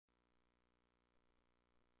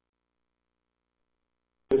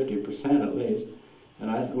50% at least. And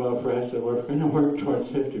I said, well, Professor, we're going to work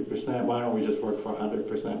towards 50%. Why don't we just work for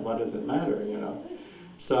 100%? What does it matter, you know?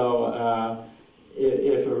 So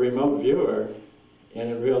if a remote viewer in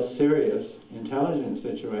a real serious intelligence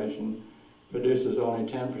situation produces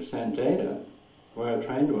only 10% data, where a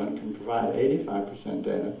trained one can provide 85%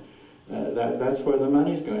 data, that's where the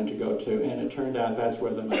money's going to go to. And it turned out that's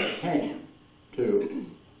where the money came to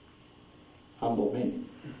humble me.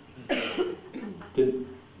 Do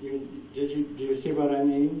you see what I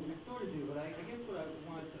mean? I sort of do, but I guess what I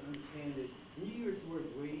want to understand is, when you use the word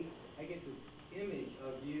we, I get this image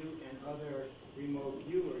of you and other remote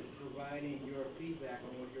viewers providing your feedback on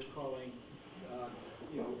what you're calling,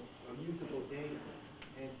 usable data.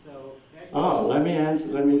 And so that let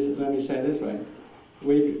me say it this way.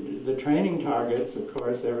 The training targets, of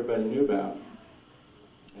course, everybody knew about,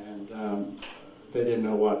 and they didn't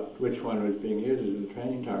know which one was being used as a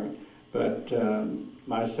training target. But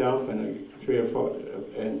myself and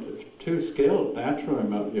two skilled natural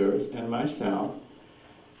remote viewers, and myself,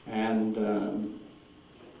 and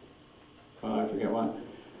I forget what,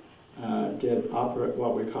 did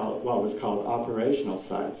what was called operational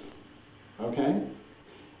sites. Okay,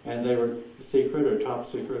 and they were secret or top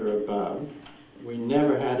secret or above. We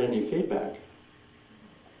never had any feedback,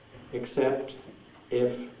 except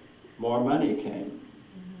if more money came.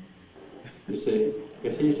 You see,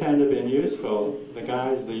 if these hadn't been useful,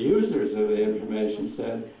 the users of the information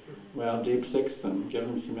said, well, deep six them, give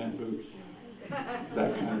them cement boots,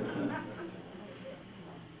 that kind of thing.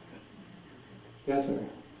 Yes, sir?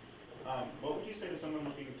 What would you say to someone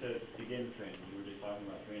looking to begin training? You were just talking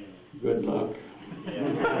about training. Good luck.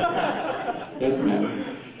 Yeah. Yes, ma'am. I'm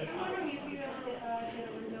wondering if you ever did a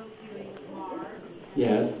remote viewing of Mars.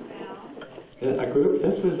 Yes.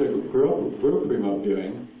 This was a group remote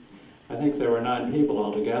viewing. I think there were 9 people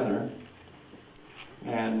altogether,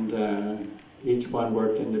 and each one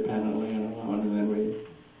worked independently and alone, and then we,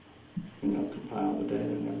 compiled the data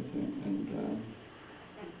and everything.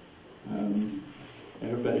 And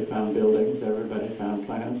everybody found buildings, everybody found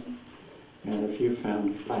plants, and a few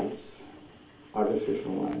found lights,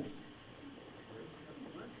 artificial lights,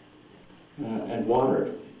 and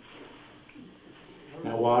water.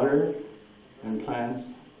 Now, water and plants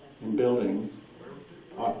and buildings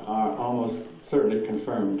are almost certainly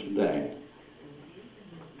confirmed today.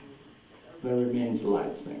 There remains the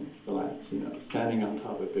lights thing, standing on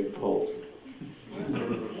top of big poles.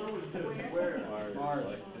 where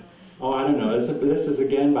Mars? Oh, I don't know. This is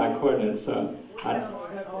again by coordinates. So Mars or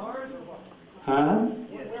what? huh?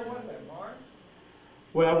 Where was that? Mars?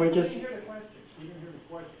 Well, we just You didn't hear the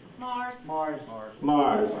question. Mars.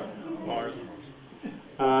 Mars. Mars.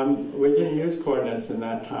 We didn't use coordinates in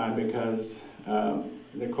that time because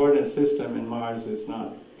the coordinate system in Mars is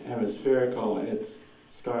not hemispherical. It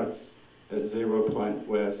starts at 0 point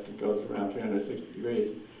west, it goes around 360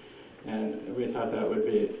 degrees. And we thought that would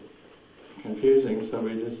be confusing, so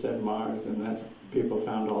we just said Mars, and that's people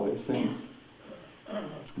found all these things.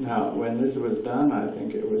 Now, when this was done, I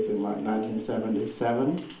think it was in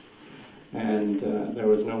 1977, and there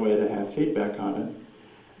was no way to have feedback on it,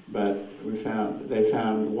 but they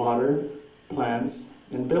found water, plants,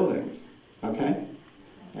 and buildings, okay?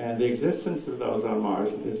 And the existence of those on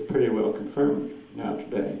Mars is pretty well confirmed now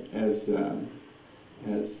today, as Dr.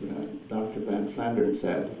 Van Flandern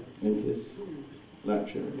said in his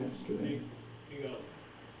lecture yesterday.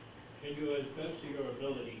 Can you, as best of your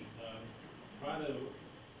ability, try to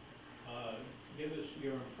give us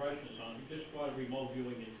your impressions on just what remote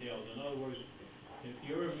viewing entails? In other words, if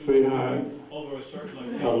you're Sweetheart, over a certain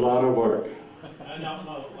location, a lot of work.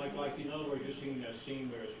 no, like in other words, you're seeing a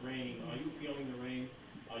scene where it's raining. Are you feeling the rain?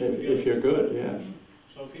 If you're good, yes.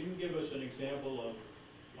 So can you give us an example of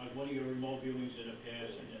like one of your remote viewings in the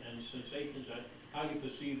past and sensations that how you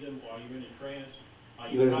perceive them? Are you in a trance?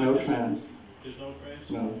 There's no trance. There's no trance?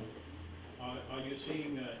 No. Are you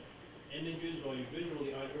seeing images, or you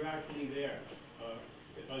visually, are you actually there?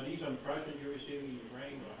 Are these impressions you're receiving in your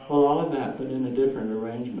brain? Or how? Well, all of that, but in a different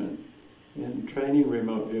arrangement. In training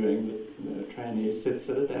remote viewing, the trainee sits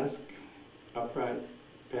at a desk, upright,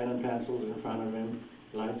 pen and pencils in front of him,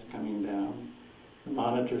 lights coming down. The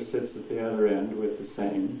monitor sits at the other end with the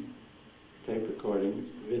same tape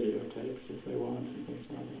recordings, videotapes if they want, and things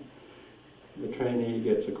like that. The trainee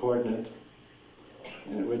gets a coordinate,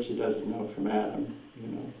 which he doesn't know from Adam,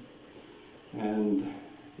 and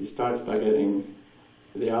he starts by getting,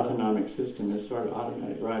 the autonomic system is sort of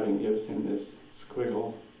automatic writing, gives him this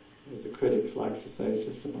squiggle, as the critics like to say, it's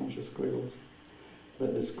just a bunch of squiggles.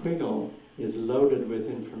 But the squiggle is loaded with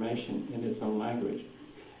information in its own language.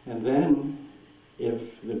 And then,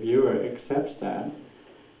 if the viewer accepts that,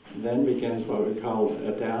 then begins what we call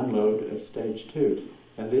a download of stage 2s.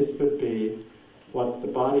 And this would be what the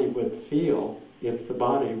body would feel if the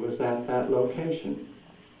body was at that location.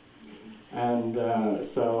 And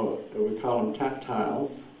so we call them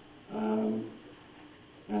tactiles.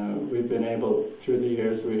 We've been able, through the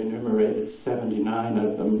years, we enumerated 79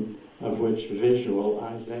 of them, of which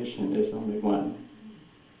visualization is only one.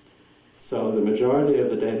 So the majority of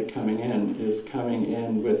the data coming in is coming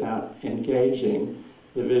in without engaging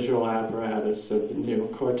the visual apparatus of the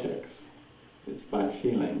neocortex. It's by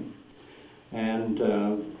feeling. And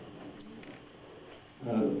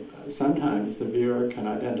sometimes the viewer can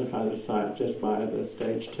identify the site just by the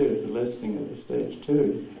stage 2s, the listing of the stage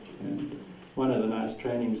 2s. And one of the nice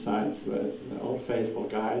training sites was Old Faithful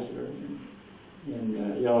Geyser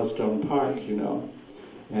in Yellowstone Park, you know.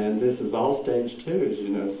 And this is all stage 2s, you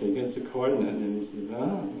know, so he gets a coordinate and he says,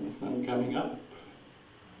 oh, the sun coming up.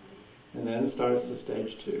 And then starts the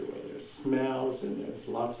stage 2, where there's smells and there's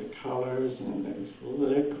lots of colors and there's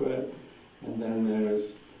liquid, and then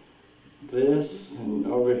there's this, and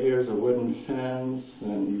over here's a wooden fence,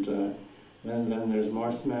 and then there's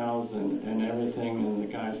more smells and everything, and the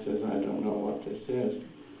guy says, I don't know what this is.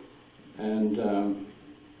 And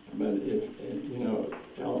but if, you know,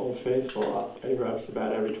 Old Faithful erupts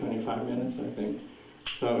about every 25 minutes, I think.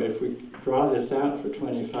 So if we draw this out for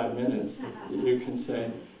 25 minutes, you can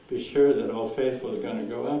say, be sure that Old Faithful is going to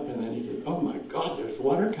go up, and then he says, oh my God, there's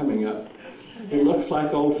water coming up. It looks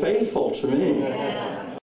like Old Faithful to me.